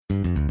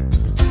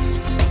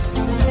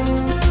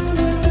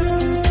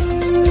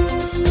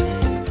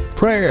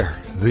Prayer,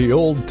 the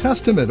Old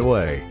Testament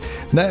way.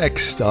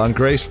 Next on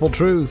Graceful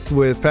Truth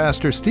with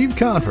Pastor Steve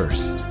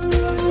Converse.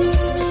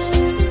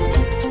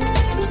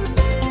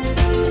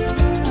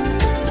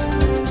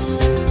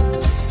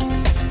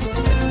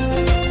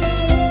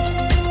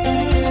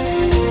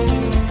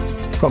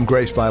 From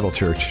Grace Bible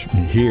Church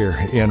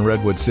here in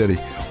Redwood City,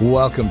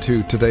 welcome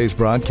to today's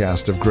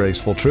broadcast of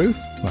Graceful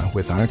Truth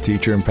with our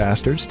teacher and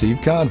pastor, Steve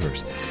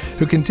Converse,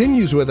 who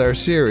continues with our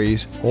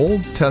series,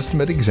 Old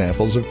Testament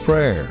Examples of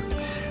Prayer.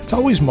 It's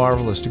always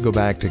marvelous to go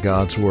back to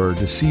God's Word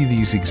to see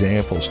these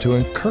examples to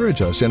encourage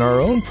us in our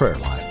own prayer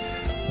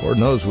life. Lord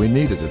knows we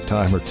need it a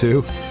time or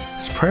two,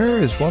 as prayer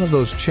is one of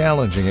those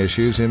challenging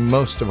issues in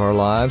most of our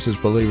lives as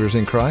believers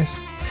in Christ.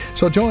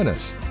 So join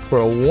us for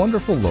a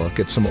wonderful look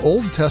at some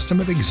Old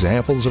Testament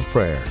examples of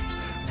prayer.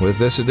 With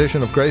this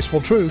edition of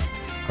Graceful Truth,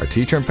 our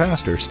teacher and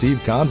pastor,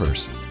 Steve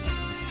Converse.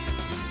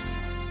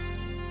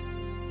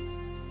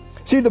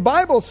 See, the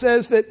Bible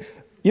says that,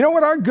 you know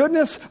what our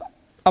goodness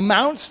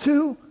amounts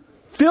to?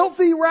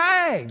 Filthy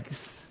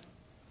rags.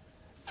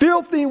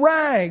 Filthy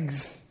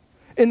rags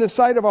in the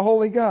sight of a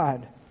holy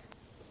God.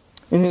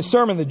 In his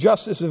sermon, The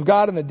Justice of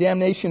God and the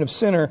Damnation of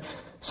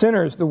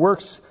Sinners, the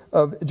works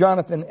of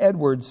Jonathan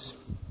Edwards,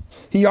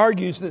 he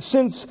argues that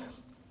since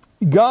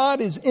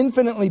God is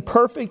infinitely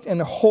perfect and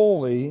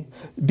holy,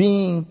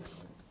 being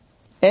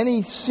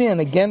any sin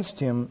against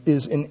him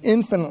is an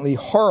infinitely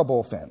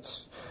horrible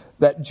offense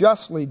that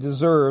justly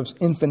deserves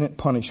infinite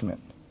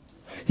punishment.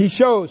 He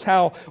shows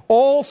how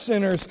all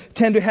sinners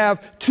tend to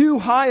have too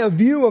high a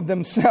view of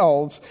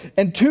themselves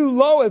and too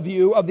low a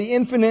view of the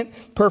infinite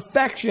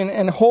perfection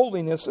and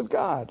holiness of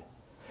God.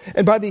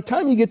 And by the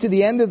time you get to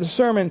the end of the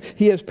sermon,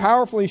 he has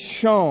powerfully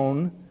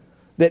shown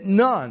that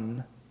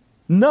none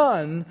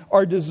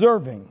are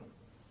deserving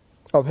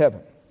of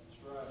heaven.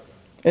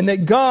 And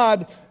that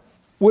God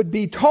would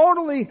be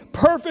totally,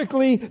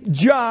 perfectly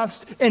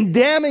just and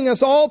damning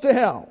us all to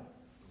hell.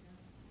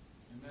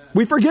 Amen.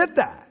 We forget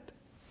that.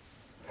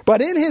 But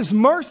in his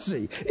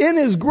mercy, in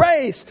his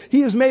grace,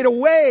 he has made a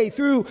way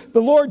through the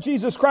Lord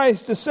Jesus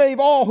Christ to save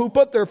all who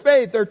put their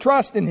faith, their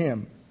trust in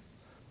him.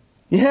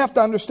 You have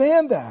to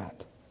understand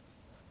that.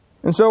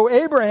 And so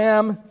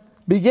Abraham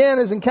began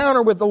his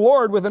encounter with the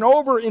Lord with an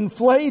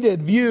overinflated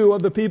view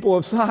of the people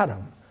of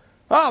Sodom.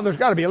 Oh, there's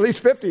got to be at least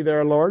 50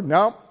 there, Lord.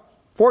 No.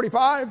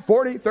 45,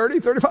 40, 30,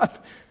 35.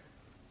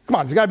 Come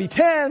on, there's got to be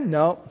 10.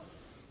 No.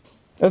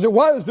 As it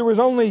was, there was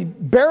only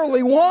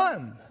barely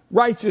one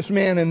righteous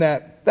man in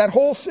that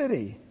whole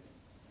city.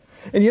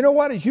 And you know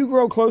what? As you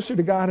grow closer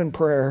to God in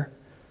prayer,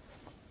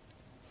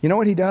 you know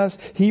what he does?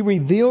 He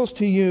reveals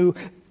to you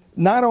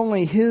not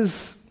only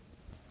his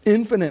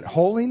infinite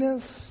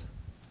holiness,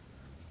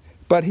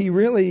 but he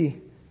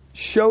really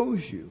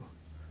shows you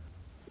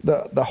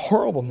the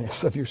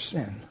horribleness of your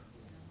sin.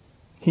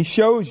 He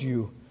shows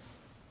you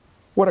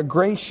what a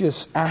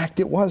gracious act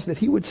it was that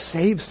he would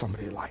save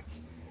somebody like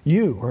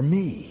you or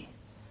me.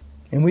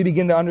 And we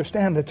begin to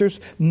understand that there's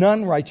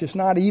none righteous,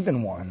 not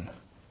even one.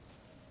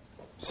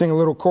 Sing a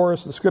little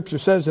chorus. The scripture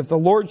says, if the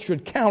Lord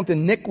should count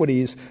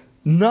iniquities,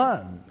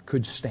 none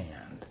could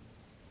stand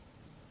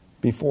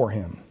before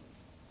him.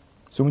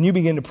 So when you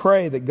begin to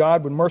pray that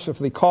God would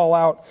mercifully call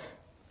out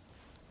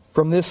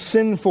from this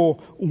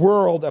sinful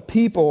world a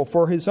people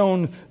for his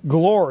own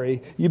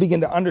glory, you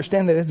begin to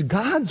understand that it's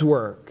God's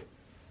work.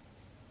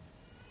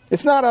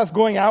 It's not us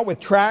going out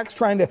with tracts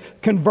trying to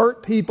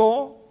convert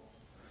people.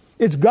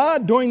 It's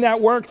God doing that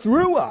work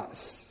through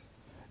us.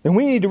 And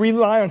we need to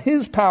rely on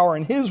his power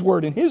and his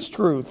word and his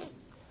truth.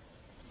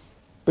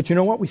 But you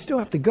know what? We still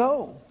have to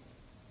go.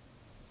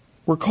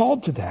 We're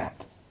called to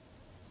that.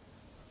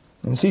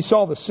 And as he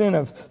saw the sin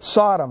of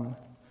Sodom,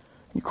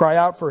 he cried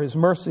out for his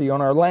mercy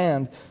on our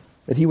land,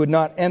 that he would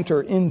not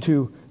enter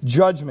into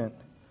judgment.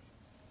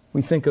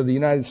 We think of the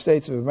United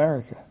States of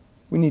America.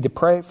 We need to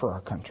pray for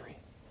our country.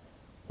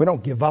 We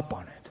don't give up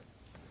on it.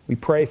 We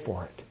pray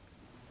for it.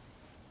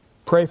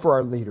 Pray for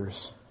our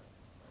leaders.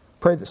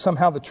 Pray that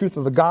somehow the truth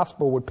of the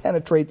gospel would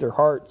penetrate their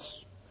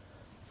hearts,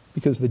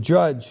 because the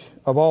judge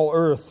of all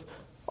earth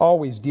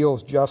always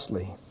deals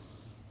justly.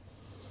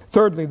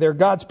 Thirdly,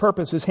 God's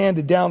purpose is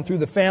handed down through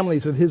the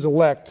families of his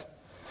elect.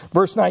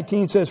 Verse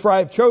 19 says, for I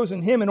have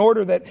chosen him in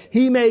order that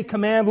he may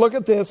command, look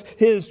at this,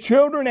 his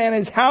children and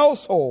his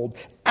household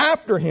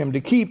after him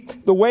to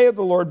keep the way of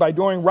the Lord by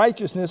doing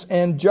righteousness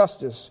and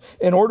justice,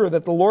 in order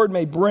that the Lord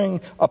may bring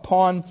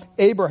upon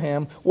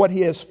Abraham what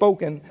he has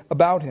spoken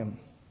about him.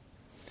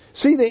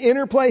 See the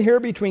interplay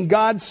here between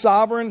God's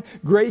sovereign,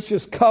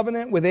 gracious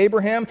covenant with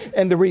Abraham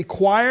and the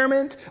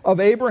requirement of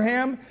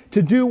Abraham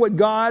to do what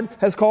God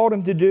has called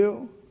him to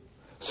do,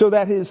 so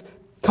that his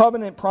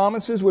covenant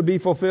promises would be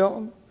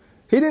fulfilled.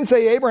 He didn't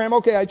say, Abraham,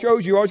 okay, I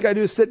chose you. All you got to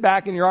do is sit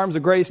back in your arms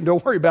of grace and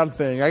don't worry about a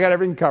thing. I got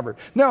everything covered.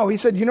 No, he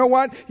said, you know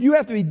what? You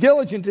have to be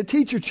diligent to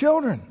teach your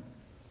children.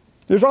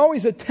 There's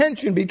always a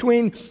tension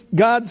between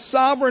God's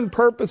sovereign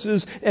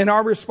purposes and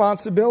our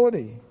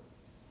responsibility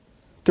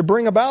to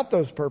bring about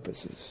those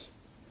purposes.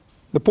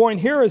 The point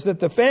here is that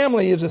the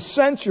family is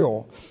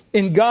essential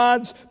in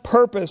God's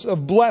purpose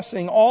of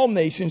blessing all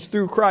nations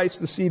through Christ,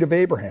 the seed of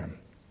Abraham.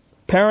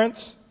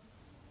 Parents,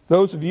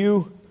 those of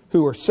you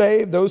who are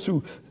saved, those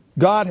who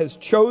God has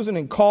chosen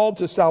and called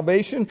to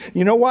salvation,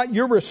 you know what?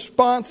 You're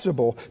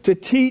responsible to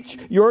teach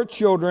your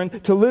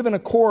children to live in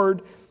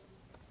accord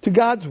to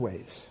God's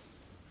ways.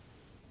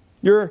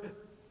 You're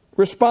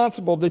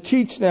responsible to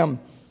teach them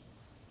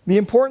the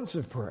importance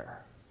of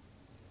prayer.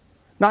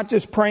 Not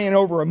just praying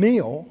over a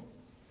meal,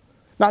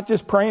 not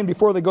just praying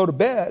before they go to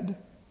bed,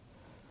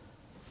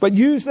 but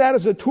use that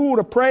as a tool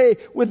to pray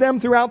with them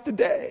throughout the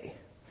day.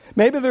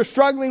 Maybe they're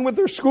struggling with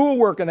their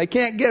schoolwork and they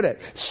can't get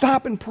it.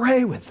 Stop and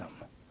pray with them.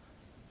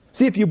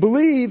 See, if you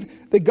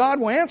believe that God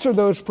will answer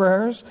those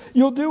prayers,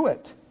 you'll do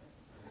it.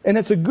 And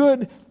it's a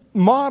good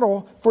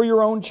model for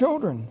your own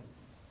children.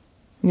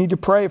 You need to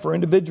pray for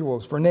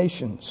individuals, for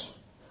nations,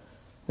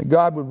 that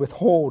God would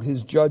withhold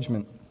His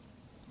judgment.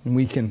 And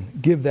we can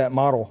give that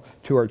model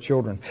to our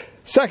children.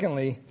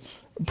 Secondly,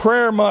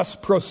 prayer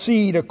must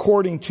proceed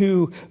according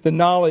to the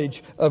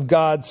knowledge of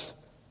God's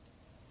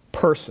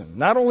person.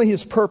 Not only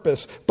His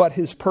purpose, but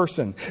His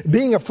person.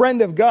 Being a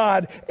friend of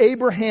God,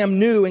 Abraham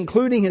knew,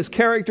 including His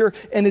character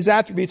and His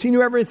attributes. He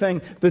knew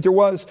everything that there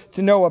was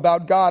to know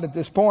about God at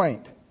this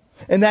point.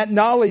 And that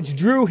knowledge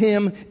drew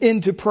him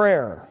into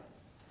prayer.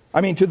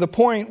 To the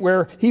point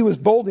where he was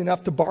bold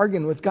enough to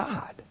bargain with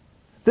God.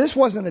 This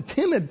wasn't a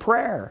timid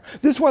prayer.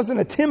 This wasn't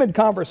a timid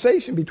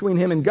conversation between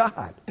him and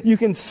God. You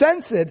can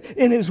sense it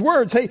in his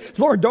words. Hey,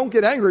 Lord, don't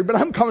get angry, but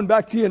I'm coming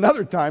back to you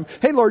another time.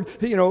 Hey, Lord,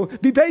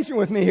 be patient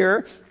with me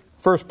here.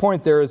 First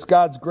point there is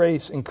God's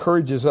grace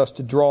encourages us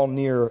to draw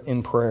near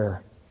in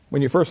prayer.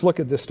 When you first look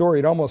at this story,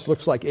 it almost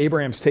looks like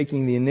Abraham's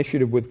taking the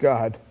initiative with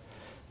God.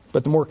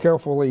 But the more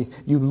carefully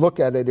you look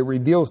at it, it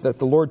reveals that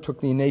the Lord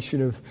took the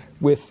initiative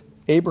with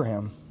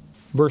Abraham.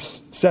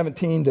 Verse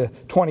 17 to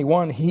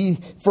 21, he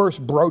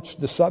first broached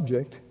the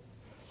subject.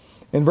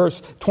 In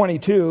verse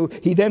 22,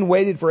 he then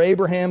waited for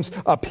Abraham's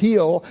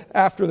appeal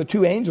after the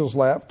two angels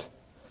left.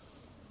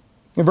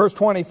 In verse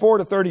 24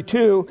 to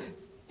 32,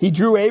 he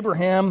drew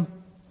Abraham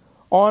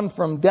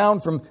down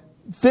from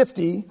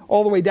 50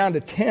 all the way down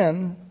to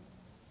 10.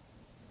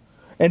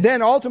 And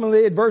then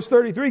ultimately at verse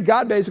 33,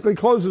 God basically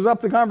closes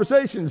up the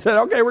conversation and said,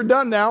 okay, we're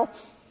done now.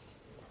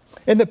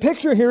 And the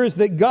picture here is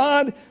that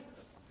God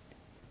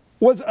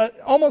was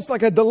almost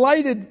like a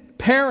delighted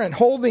parent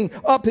holding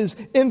up his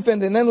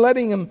infant and then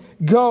letting him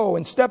go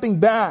and stepping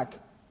back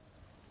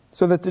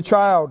so that the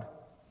child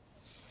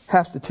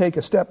has to take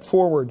a step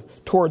forward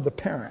toward the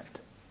parent.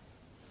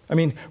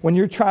 When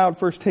your child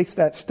first takes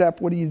that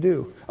step, what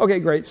do? Okay,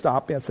 great,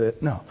 stop, that's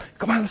it. No,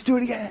 come on, let's do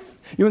it again.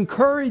 You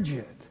encourage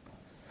it.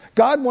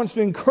 God wants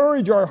to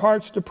encourage our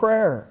hearts to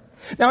prayer.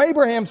 Now,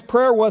 Abraham's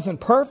prayer wasn't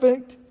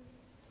perfect.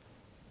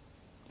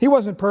 He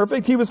wasn't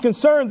perfect. He was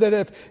concerned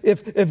that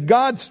if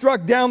God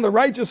struck down the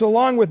righteous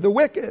along with the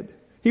wicked,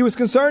 he was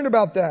concerned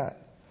about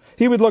that.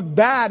 He would look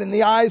bad in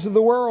the eyes of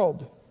the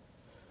world.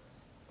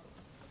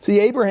 See,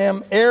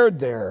 Abraham erred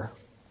there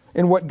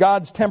in what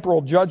God's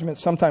temporal judgment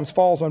sometimes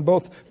falls on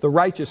both the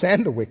righteous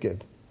and the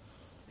wicked.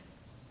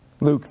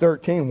 Luke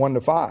 13,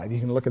 1-5. You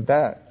can look at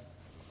that.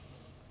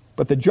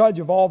 But the judge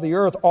of all the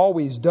earth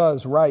always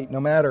does right,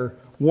 no matter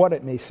what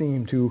it may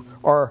seem to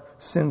our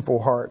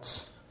sinful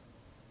hearts.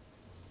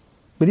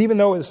 But even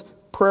though his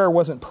prayer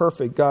wasn't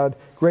perfect, God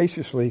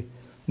graciously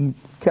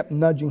kept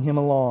nudging him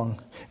along.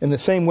 In the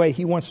same way,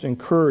 he wants to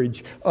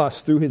encourage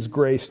us through his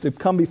grace to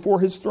come before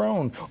his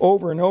throne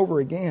over and over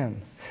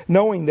again,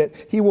 knowing that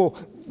he will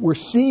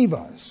receive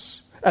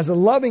us as a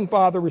loving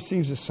father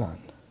receives his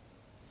son.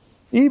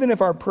 Even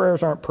if our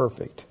prayers aren't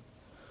perfect.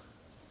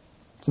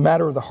 It's a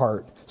matter of the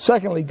heart.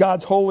 Secondly,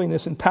 God's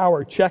holiness and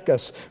power check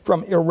us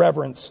from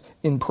irreverence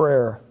in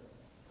prayer.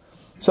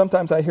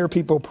 Sometimes I hear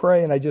people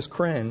pray and I just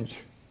cringe.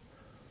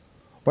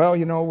 Well,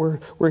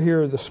 we're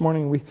here this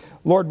morning.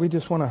 Lord, we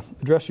just want to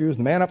address you as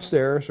the man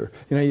upstairs. Or,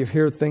 you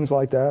hear things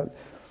like that.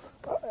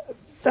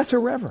 That's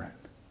irreverent.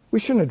 We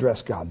shouldn't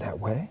address God that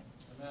way.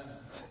 Amen.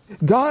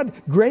 God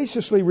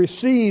graciously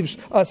receives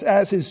us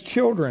as His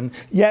children,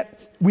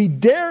 yet we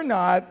dare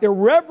not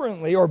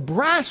irreverently or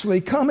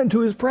brashly come into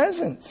His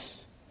presence.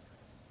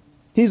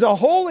 He's a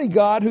holy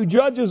God who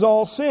judges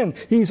all sin.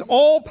 He's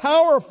all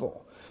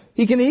powerful.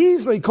 He can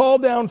easily call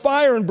down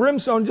fire and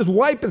brimstone and just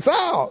wipe us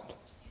out.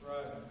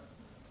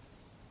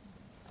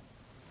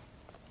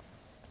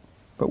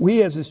 But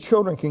we as His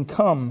children can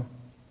come,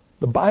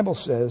 the Bible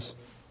says,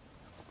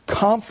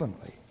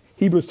 confidently.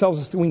 Hebrews tells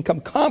us that we can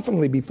come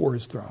confidently before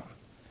His throne.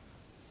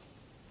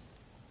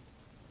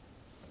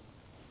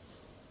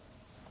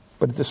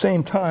 But at the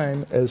same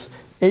time, as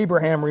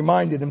Abraham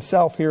reminded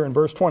himself here in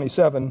verse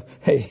 27,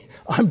 hey,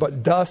 I'm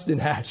but dust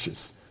and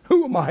ashes.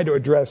 Who am I to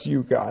address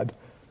you, God?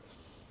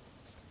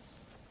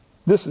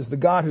 This is the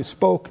God who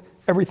spoke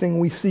everything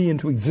we see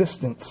into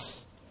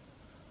existence.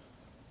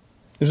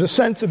 There's a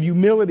sense of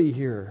humility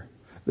here.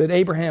 that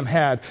Abraham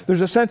had.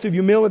 There's a sense of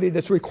humility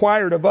that's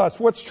required of us.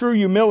 What's true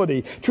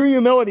humility? True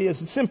humility is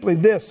simply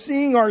this: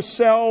 seeing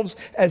ourselves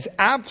as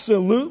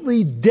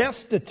absolutely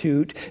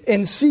destitute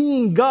and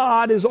seeing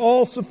God as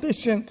all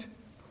sufficient.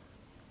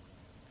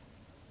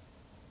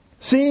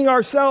 Seeing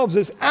ourselves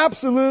as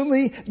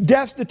absolutely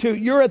destitute.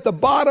 You're at the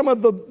bottom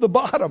of the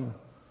bottom.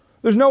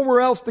 There's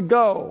nowhere else to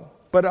go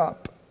but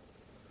up.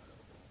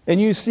 And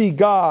you see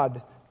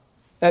God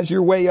as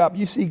your way up.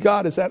 You see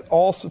God as that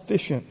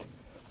all-sufficient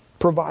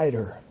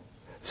provider.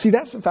 See,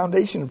 that's the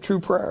foundation of true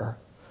prayer.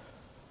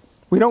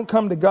 We don't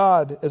come to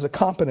God as a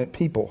competent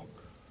people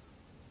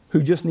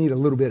who just need a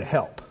little bit of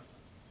help.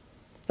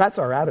 That's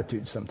our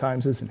attitude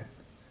sometimes, isn't it?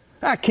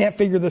 I can't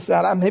figure this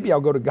out. Maybe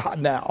I'll go to God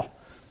now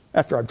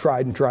after I've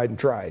tried and tried and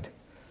tried.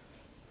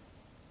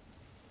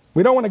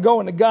 We don't want to go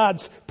into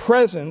God's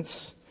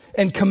presence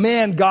and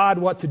command God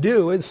what to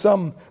do, as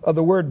some of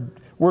the Word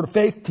of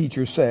Faith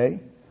teachers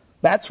say.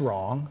 That's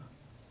wrong.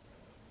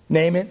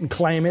 Name it and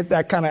claim it,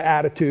 that kind of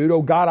attitude.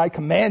 Oh God, I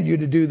command you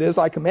to do this,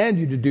 I command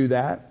you to do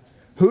that.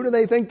 Who do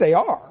they think they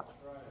are?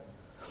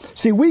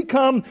 See, we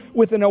come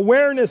with an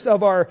awareness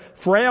of our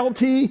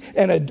frailty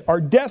and our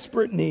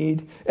desperate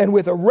need, and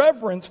with a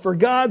reverence for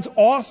God's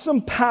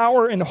awesome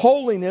power and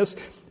holiness,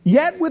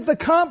 yet with the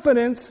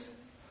confidence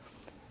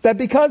that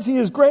because He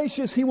is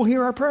gracious, He will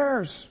hear our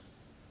prayers.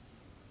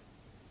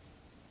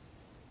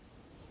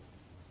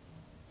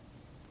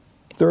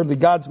 Thirdly,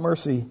 God's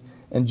mercy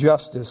and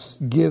justice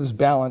gives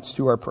balance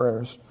to our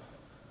prayers.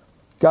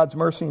 God's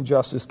mercy and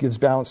justice gives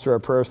balance to our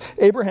prayers.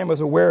 Abraham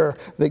was aware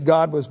that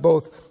God was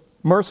both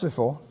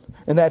merciful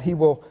and that He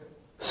will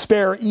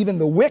spare even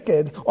the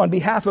wicked on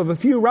behalf of a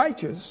few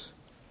righteous.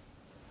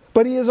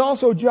 But He is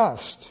also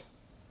just.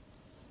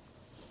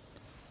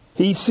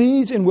 He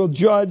sees and will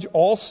judge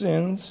all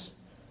sins,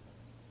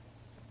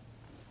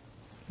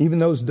 even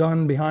those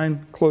done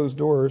behind closed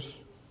doors,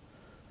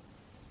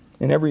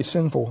 in every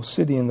sinful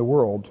city in the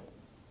world.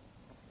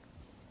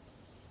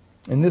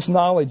 And this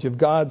knowledge of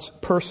God's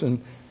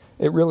person,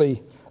 it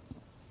really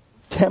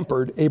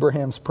tempered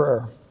Abraham's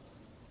prayer.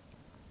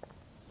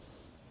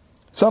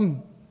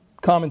 Some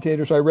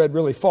commentators I read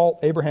really fault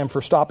Abraham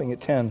for stopping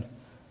at 10,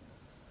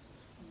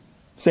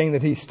 saying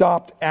that he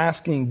stopped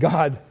asking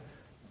God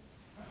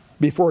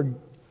before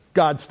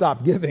God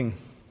stopped giving.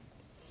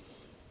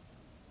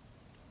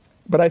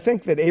 But I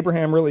think that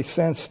Abraham really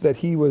sensed that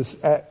he was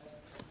at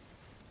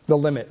the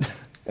limit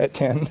at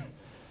 10.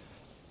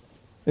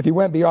 If he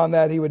went beyond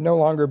that, he would no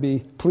longer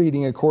be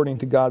pleading according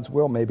to God's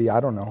will, maybe. I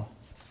don't know.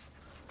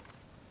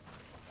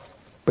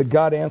 But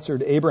God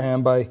answered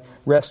Abraham by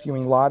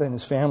rescuing Lot and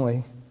his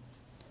family,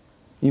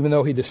 even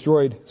though He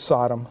destroyed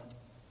Sodom.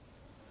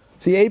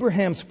 See,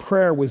 Abraham's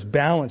prayer was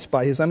balanced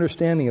by his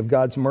understanding of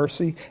God's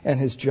mercy and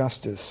His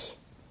justice.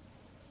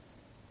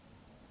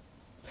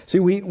 See,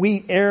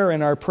 we err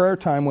in our prayer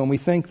time when we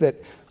think that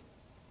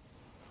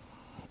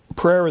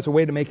prayer is a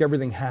way to make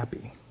everything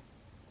happy,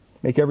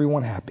 make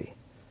everyone happy.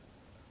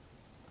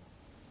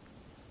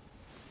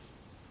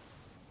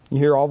 You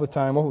hear all the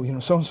time,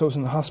 so-and-so's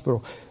in the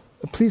hospital.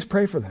 Please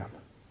pray for them.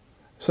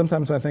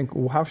 Sometimes I think,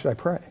 well, how should I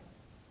pray?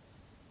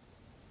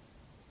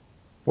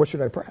 What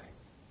should I pray?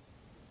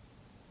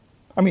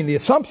 I mean, the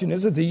assumption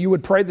is that you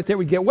would pray that they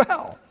would get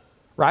well,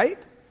 right?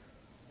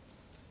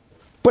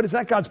 But is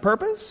that God's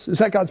purpose? Is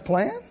that God's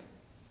plan?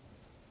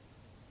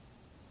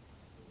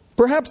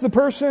 Perhaps the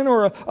person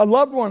or a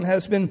loved one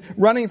has been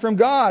running from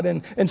God,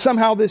 and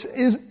somehow this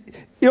is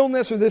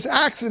illness or this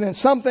accident,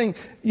 something,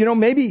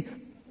 maybe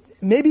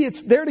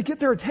it's there to get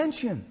their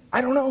attention.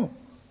 I don't know.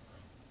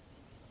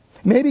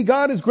 Maybe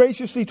God is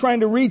graciously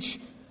trying to reach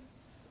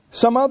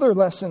some other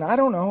lesson. I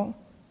don't know.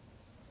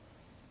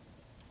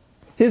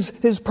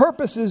 His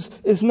purpose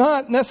is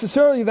not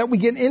necessarily that we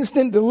get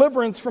instant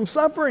deliverance from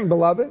suffering,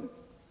 beloved.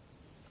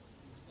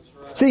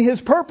 Right. See, His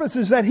purpose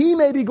is that He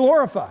may be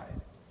glorified.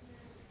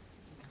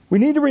 We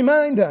need to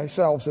remind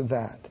ourselves of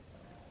that.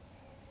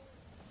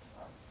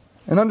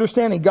 And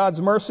understanding God's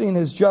mercy and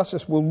His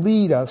justice will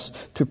lead us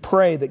to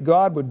pray that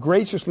God would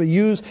graciously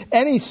use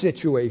any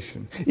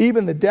situation,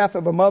 even the death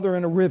of a mother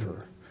in a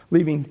river,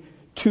 leaving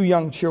 2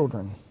 young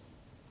children.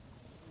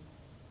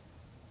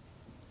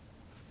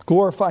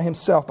 Glorify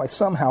Himself by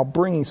somehow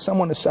bringing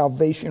someone to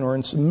salvation or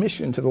in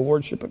submission to the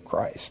Lordship of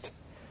Christ.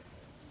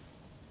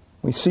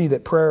 We see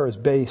that prayer is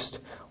based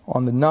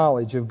on the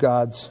knowledge of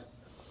God's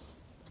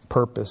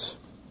purpose.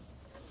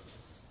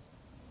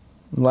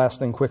 And last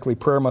thing quickly,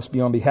 prayer must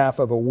be on behalf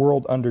of a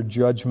world under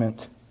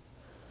judgment.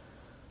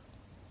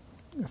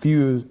 A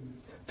few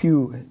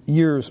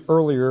years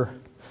earlier,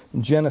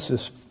 in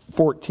Genesis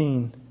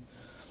 14,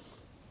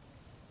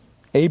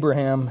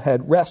 Abraham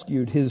had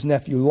rescued his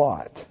nephew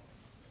Lot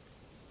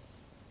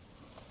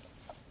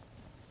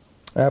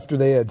after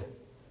they had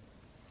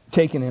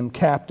taken him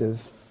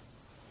captive.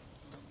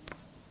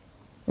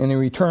 And he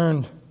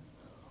returned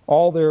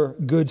all their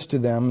goods to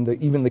them.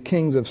 Even the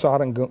kings of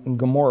Sodom and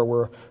Gomorrah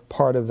were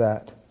part of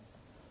that.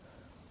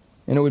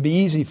 And it would be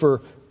easy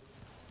for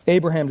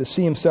Abraham to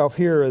see himself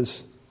here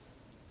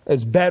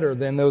as better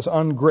than those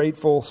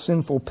ungrateful,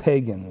 sinful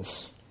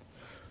pagans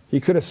He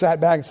could have sat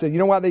back and said, you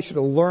know what, they should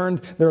have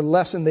learned their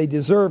lesson. They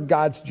deserve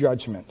God's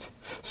judgment.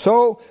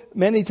 So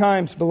many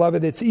times,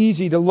 beloved, it's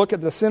easy to look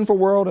at the sinful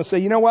world and say,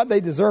 you know what,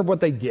 they deserve what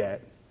they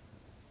get.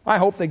 I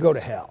hope they go to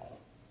hell.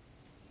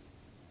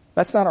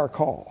 That's not our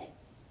call.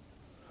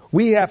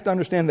 We have to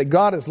understand that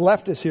God has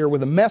left us here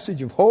with a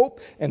message of hope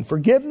and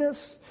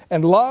forgiveness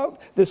and love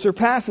that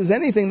surpasses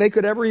anything they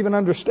could ever even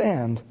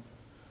understand.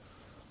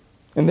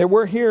 And that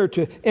we're here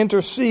to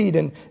intercede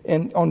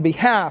and on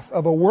behalf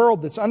of a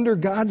world that's under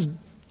God's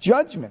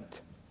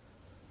judgment.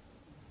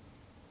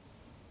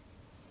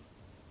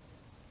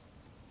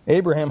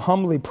 Abraham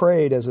humbly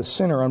prayed as a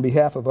sinner on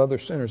behalf of other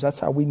sinners. That's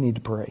how we need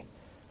to pray.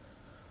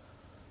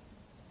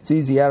 It's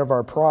easy out of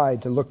our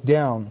pride to look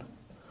down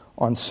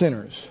on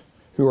sinners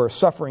who are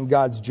suffering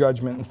God's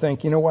judgment and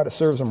think, you know what, it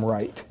serves them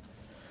right.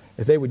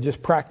 If they would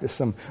just practice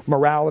some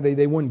morality,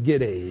 they wouldn't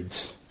get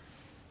AIDS.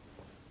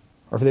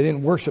 Or if they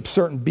didn't worship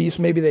certain beasts,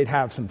 maybe they'd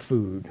have some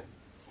food.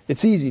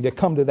 It's easy to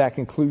come to that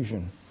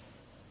conclusion.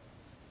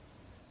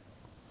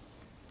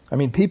 I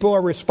mean, people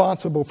are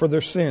responsible for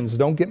their sins.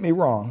 Don't get me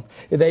wrong.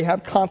 They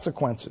have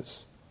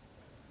consequences.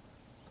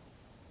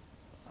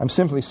 I'm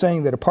simply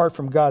saying that apart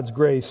from God's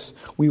grace,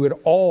 we would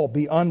all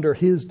be under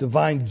His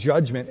divine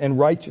judgment, and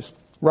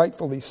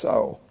rightfully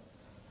so.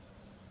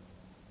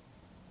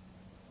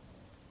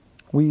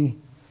 We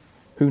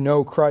who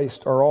know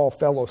Christ are all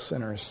fellow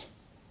sinners.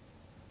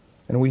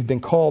 And we've been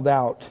called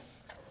out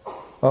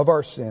of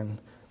our sin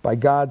by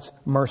God's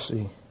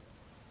mercy.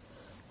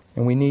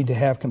 And we need to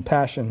have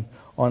compassion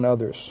on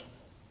others.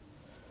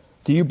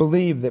 Do you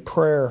believe that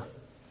prayer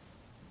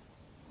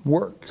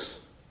works?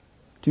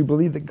 Do you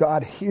believe that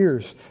God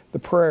hears the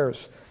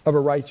prayers of a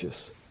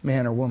righteous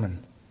man or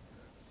woman?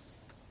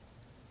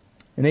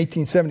 In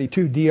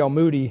 1872, D.L.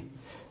 Moody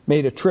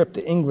made a trip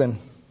to England,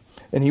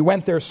 and he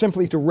went there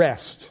simply to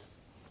rest.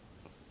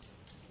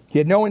 He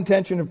had no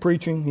intention of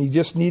preaching.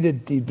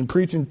 He'd been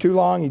preaching too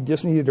long. He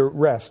just needed to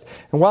rest.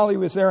 And while he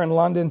was there in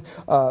London,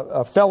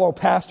 a fellow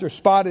pastor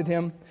spotted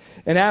him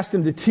and asked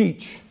him to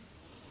teach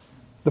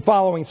the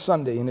following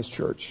Sunday in his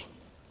church.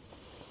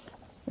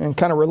 And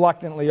kind of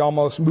reluctantly,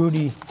 almost,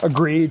 Moody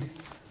agreed.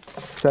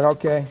 Said,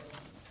 okay,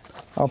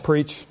 I'll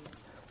preach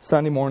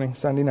Sunday morning,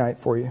 Sunday night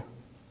for you.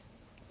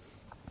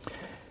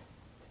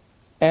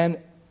 And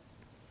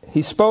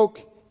he spoke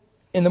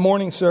in the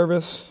morning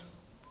service.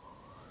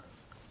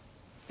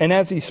 And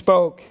as he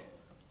spoke,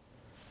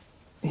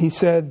 he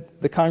said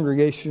the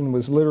congregation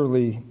was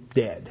literally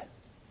dead.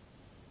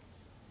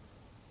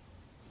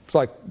 It's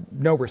like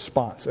no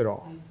response at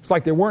all. It's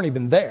like they weren't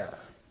even there.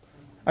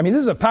 I mean,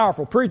 this is a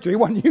powerful preacher. He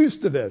wasn't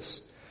used to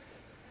this.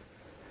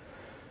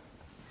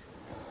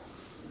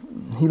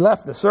 He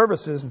left the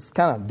services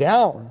kind of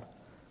down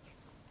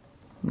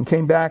and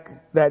came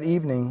back that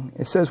evening.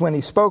 It says when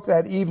he spoke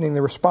that evening,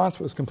 the response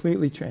was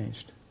completely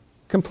changed.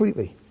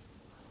 Completely.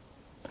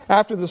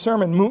 After the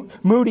sermon,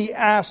 Moody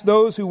asked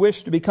those who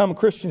wished to become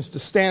Christians to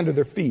stand to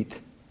their feet.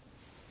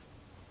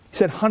 He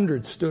said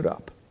hundreds stood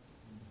up.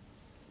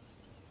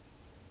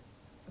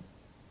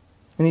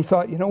 And he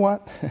thought, you know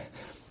what?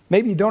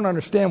 Maybe you don't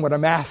understand what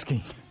I'm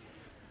asking.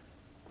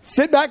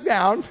 Sit back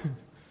down.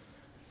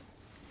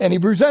 And he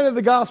presented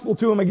the gospel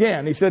to him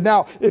again. He said,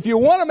 now, if you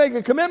want to make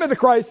a commitment to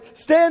Christ,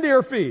 stand to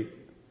your feet.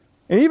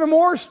 And even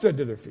more stood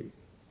to their feet.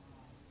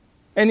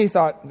 And he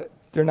thought,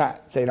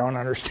 they don't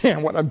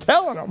understand what I'm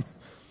telling them.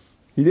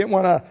 He didn't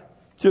want to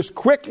just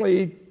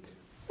quickly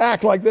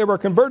act like they were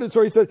converted.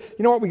 So he said,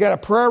 you know what, we got a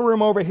prayer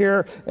room over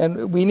here,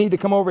 and we need to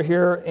come over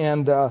here,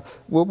 and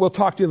we'll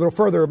talk to you a little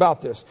further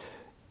about this.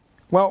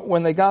 Well,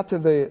 when they got to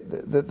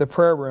the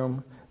prayer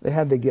room, they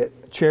had to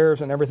get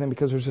chairs and everything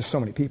because there's just so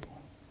many people.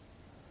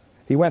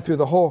 He went through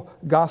the whole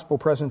gospel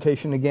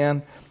presentation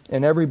again,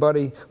 and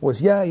everybody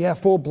was,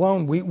 full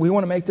blown. We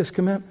want to make this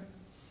commitment.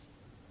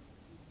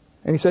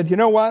 And he said, you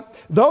know what?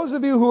 Those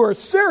of you who are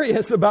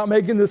serious about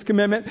making this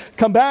commitment,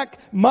 come back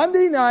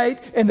Monday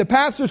night, and the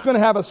pastor's going to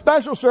have a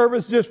special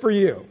service just for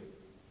you.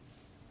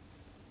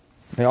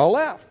 They all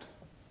left.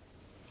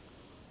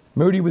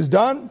 Moody was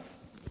done.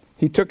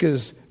 He took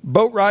his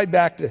boat ride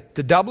back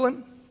to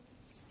Dublin.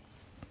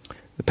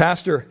 The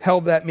pastor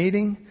held that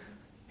meeting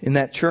in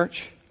that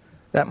church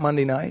that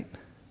Monday night,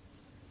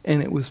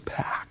 and it was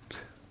packed.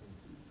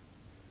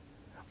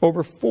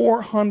 Over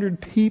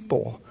 400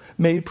 people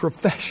made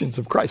professions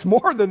of Christ,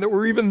 more than that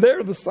were even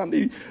there the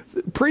Sunday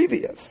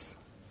previous.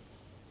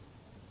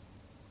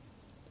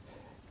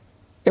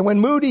 And when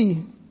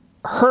Moody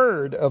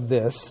heard of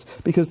this,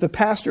 because the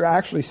pastor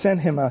actually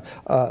sent him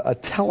a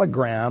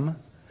telegram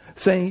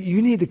saying,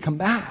 you need to come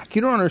back.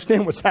 You don't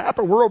understand what's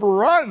happened. We're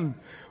overrun.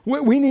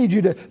 We need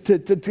you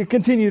to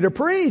continue to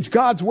preach.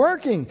 God's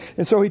working.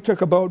 And so he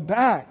took a boat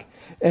back.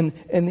 And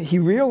he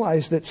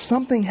realized that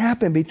something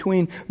happened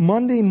between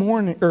Monday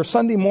morning or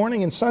Sunday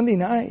morning and Sunday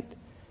night.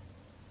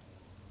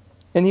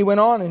 And he went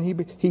on and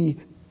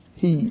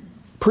he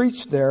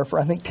preached there for,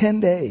 I think,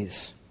 10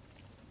 days.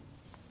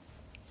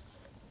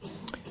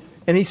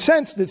 And he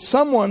sensed that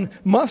someone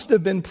must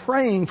have been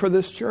praying for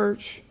this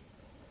church.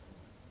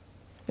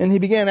 And he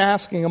began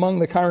asking among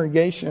the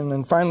congregation,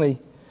 and finally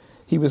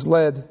he was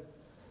led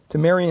to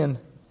Marian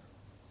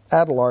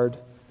Adelard,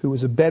 who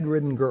was a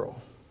bedridden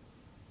girl.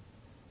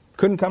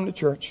 Couldn't come to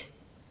church.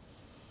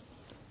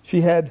 She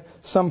had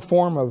some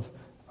form of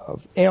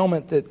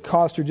ailment that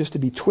caused her just to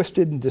be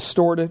twisted and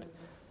distorted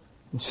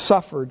and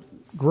suffered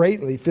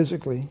greatly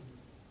physically.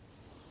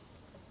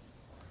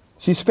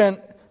 She spent,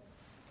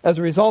 as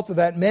a result of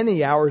that,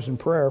 many hours in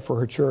prayer for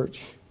her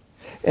church.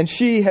 And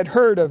she had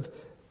heard of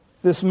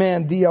this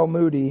man, D.L.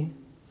 Moody,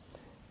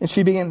 and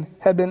she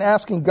had been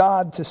asking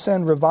God to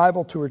send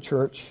revival to her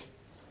church,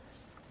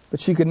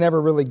 but she could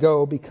never really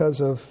go because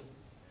of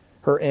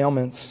her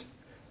ailments.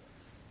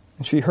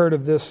 And she heard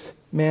of this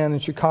man in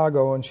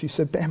Chicago, and she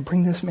said, "Man,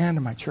 bring this man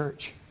to my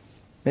church.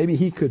 Maybe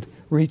he could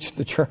reach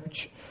the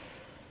church."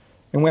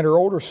 And when her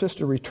older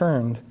sister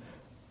returned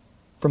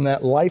from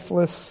that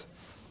lifeless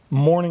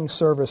morning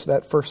service,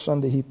 that first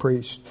Sunday he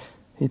preached,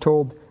 he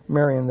told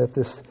Marian that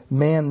this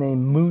man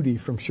named Moody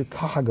from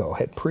Chicago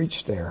had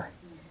preached there.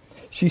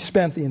 She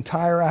spent the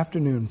entire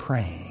afternoon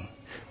praying.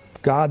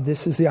 God,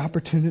 this is the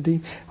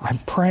opportunity. I'm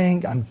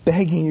praying. I'm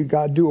begging you,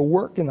 God, do a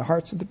work in the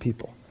hearts of the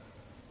people.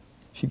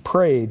 She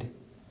prayed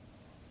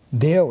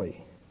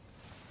daily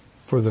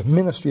for the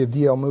ministry of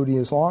D.L. Moody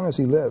as long as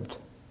he lived.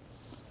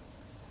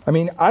 I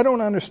mean, I don't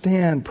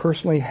understand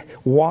personally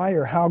why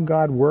or how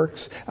God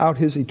works out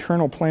His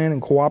eternal plan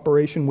in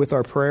cooperation with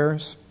our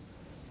prayers,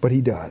 but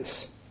He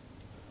does.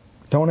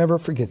 Don't ever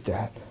forget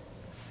that.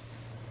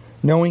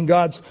 Knowing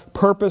God's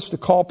purpose to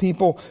call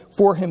people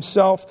for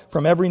Himself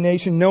from every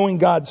nation, knowing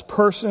God's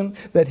person,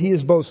 that He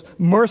is both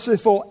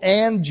merciful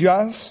and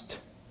just.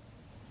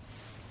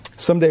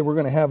 Someday we're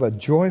going to have a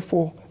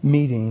joyful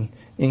meeting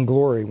in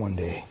glory one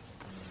day.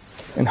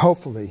 And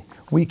hopefully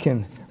we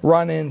can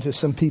run into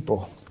some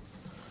people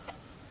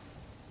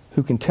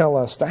who can tell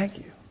us, "Thank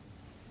you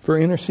for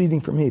interceding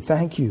for me.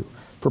 Thank you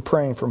for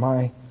praying for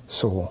my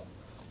soul."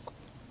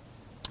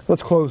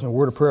 Let's close in a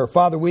word of prayer.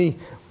 Father, we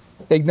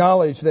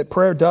acknowledge that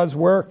prayer does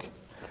work,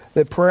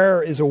 that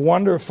prayer is a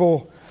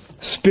wonderful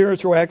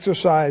spiritual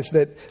exercise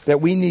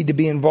that we need to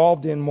be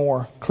involved in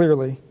more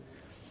clearly.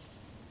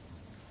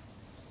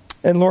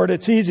 And Lord,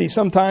 it's easy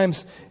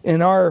sometimes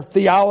in our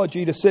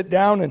theology to sit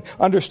down and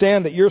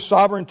understand that your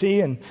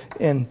sovereignty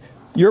and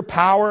your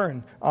power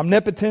and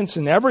omnipotence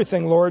and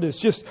everything, Lord, is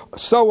just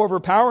so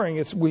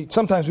overpowering.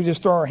 Sometimes we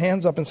just throw our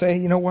hands up and say,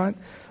 "You know what?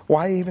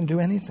 Why even do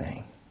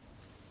anything?"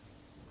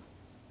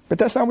 But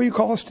that's not what you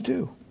call us to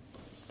do.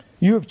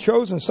 You have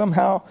chosen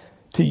somehow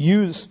to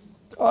use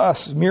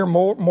us, mere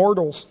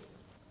mortals,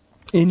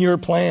 in your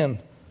plan,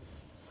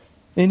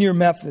 in your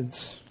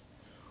methods,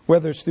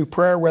 whether it's through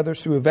prayer, whether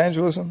it's through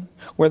evangelism,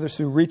 whether it's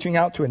through reaching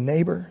out to a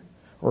neighbor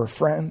or a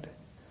friend.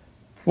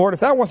 Lord,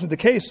 if that wasn't the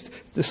case,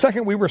 the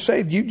second we were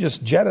saved, you'd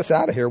just jet us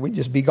out of here. We'd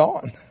just be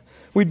gone.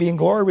 We'd be in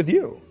glory with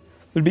you.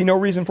 There'd be no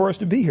reason for us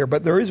to be here,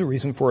 but there is a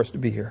reason for us to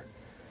be here.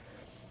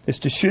 It's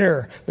to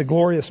share the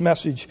glorious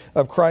message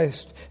of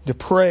Christ, to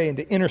pray and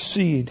to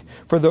intercede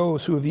for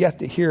those who have yet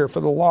to hear,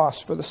 for the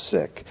lost, for the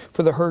sick,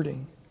 for the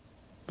hurting.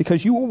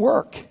 Because you will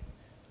work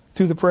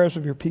through the prayers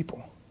of your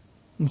people.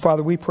 And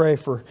Father, we pray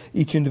for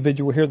each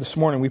individual here this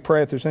morning. We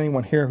pray if there's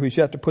anyone here who's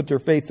yet to put their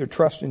faith, their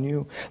trust in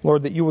you,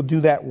 Lord, that you will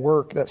do that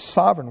work, that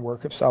sovereign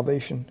work of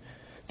salvation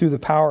through the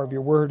power of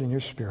your word and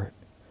your spirit.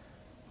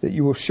 That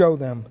you will show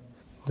them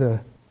the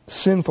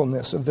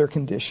sinfulness of their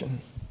condition.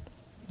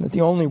 That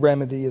the only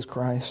remedy is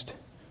Christ.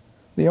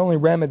 The only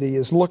remedy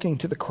is looking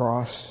to the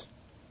cross.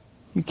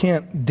 You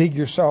can't dig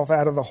yourself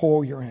out of the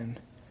hole you're in.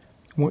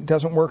 It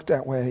doesn't work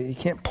that way. You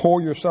can't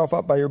pull yourself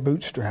up by your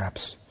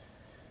bootstraps.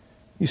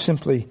 You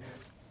simply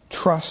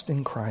trust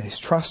in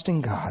Christ. Trust in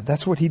God.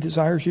 That's what He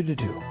desires you to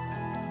do.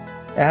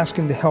 Ask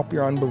Him to help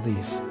your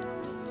unbelief.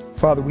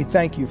 Father, we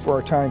thank you for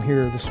our time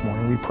here this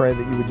morning. We pray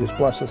that you would just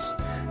bless us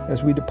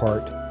as we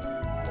depart.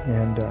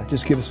 And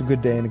just give us a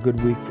good day and a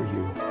good week for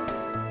you.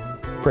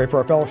 Pray for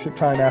our fellowship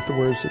time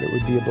afterwards, that it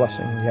would be a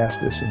blessing. We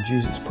ask this in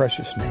Jesus'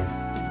 precious name.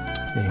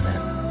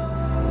 Amen.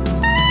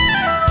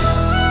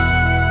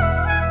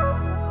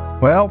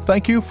 Well,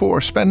 thank you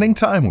for spending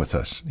time with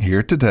us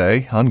here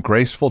today on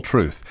Graceful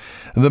Truth,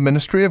 the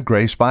ministry of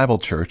Grace Bible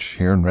Church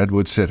here in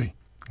Redwood City.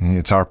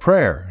 It's our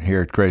prayer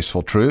here at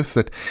Graceful Truth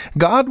that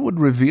God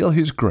would reveal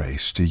His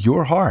grace to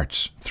your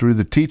hearts through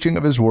the teaching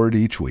of His Word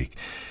each week.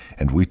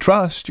 And we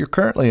trust you're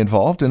currently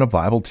involved in a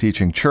Bible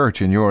teaching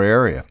church in your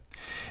area.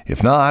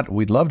 If not,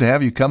 we'd love to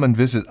have you come and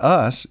visit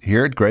us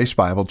here at Grace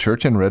Bible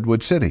Church in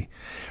Redwood City.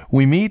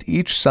 We meet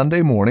each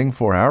Sunday morning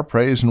for our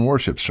praise and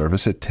worship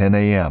service at 10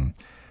 a.m.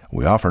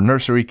 We offer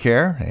nursery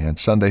care and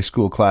Sunday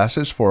school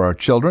classes for our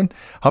children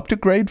up to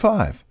grade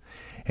 5.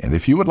 And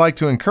if you would like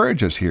to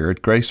encourage us here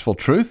at Graceful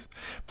Truth,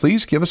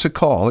 please give us a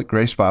call at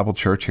Grace Bible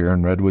Church here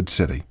in Redwood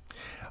City.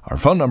 Our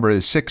phone number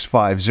is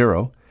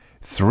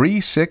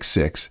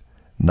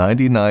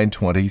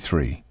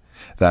 650-366-9923.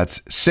 That's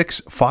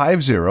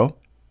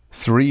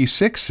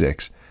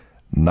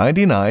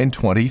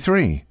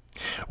 650-366-9923.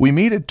 We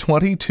meet at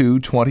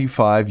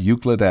 2225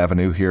 Euclid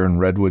Avenue here in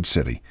Redwood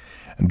City.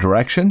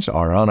 Directions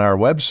are on our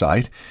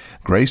website,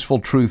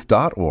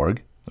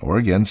 gracefultruth.org, or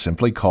again,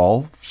 simply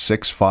call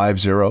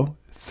 650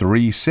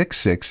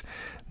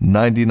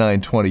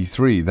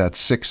 650-366-9923.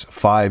 That's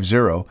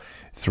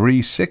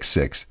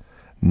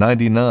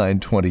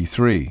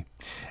 650-366-9923.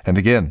 And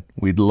again,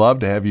 we'd love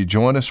to have you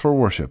join us for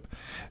worship.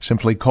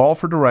 Simply call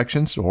for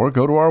directions or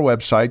go to our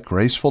website,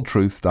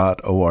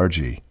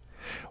 gracefultruth.org.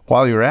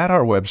 While you're at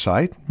our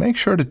website, make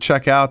sure to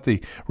check out the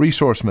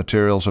resource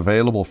materials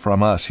available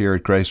from us here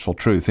at Graceful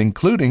Truth,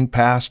 including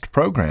past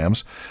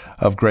programs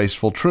of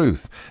Graceful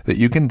Truth that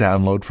you can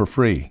download for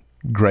free.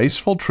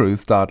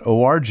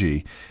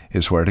 gracefultruth.org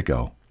is where to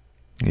go.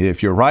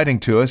 If you're writing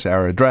to us,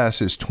 our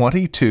address is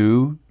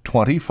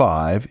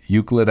 2225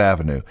 Euclid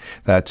Avenue.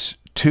 That's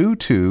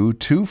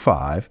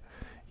 2225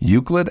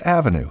 Euclid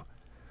Avenue.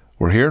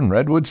 We're here in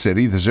Redwood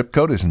City. The zip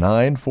code is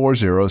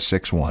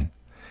 94061.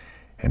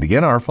 And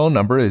again, our phone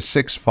number is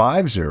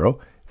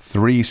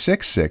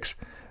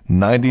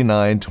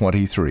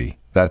 650-366-9923.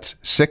 That's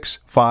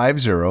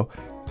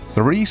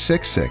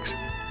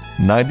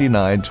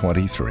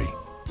 650-366-9923.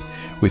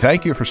 We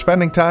thank you for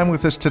spending time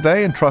with us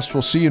today and trust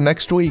we'll see you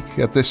next week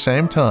at this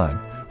same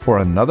time for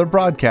another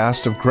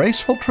broadcast of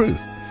Graceful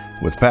Truth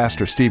with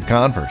Pastor Steve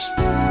Converse.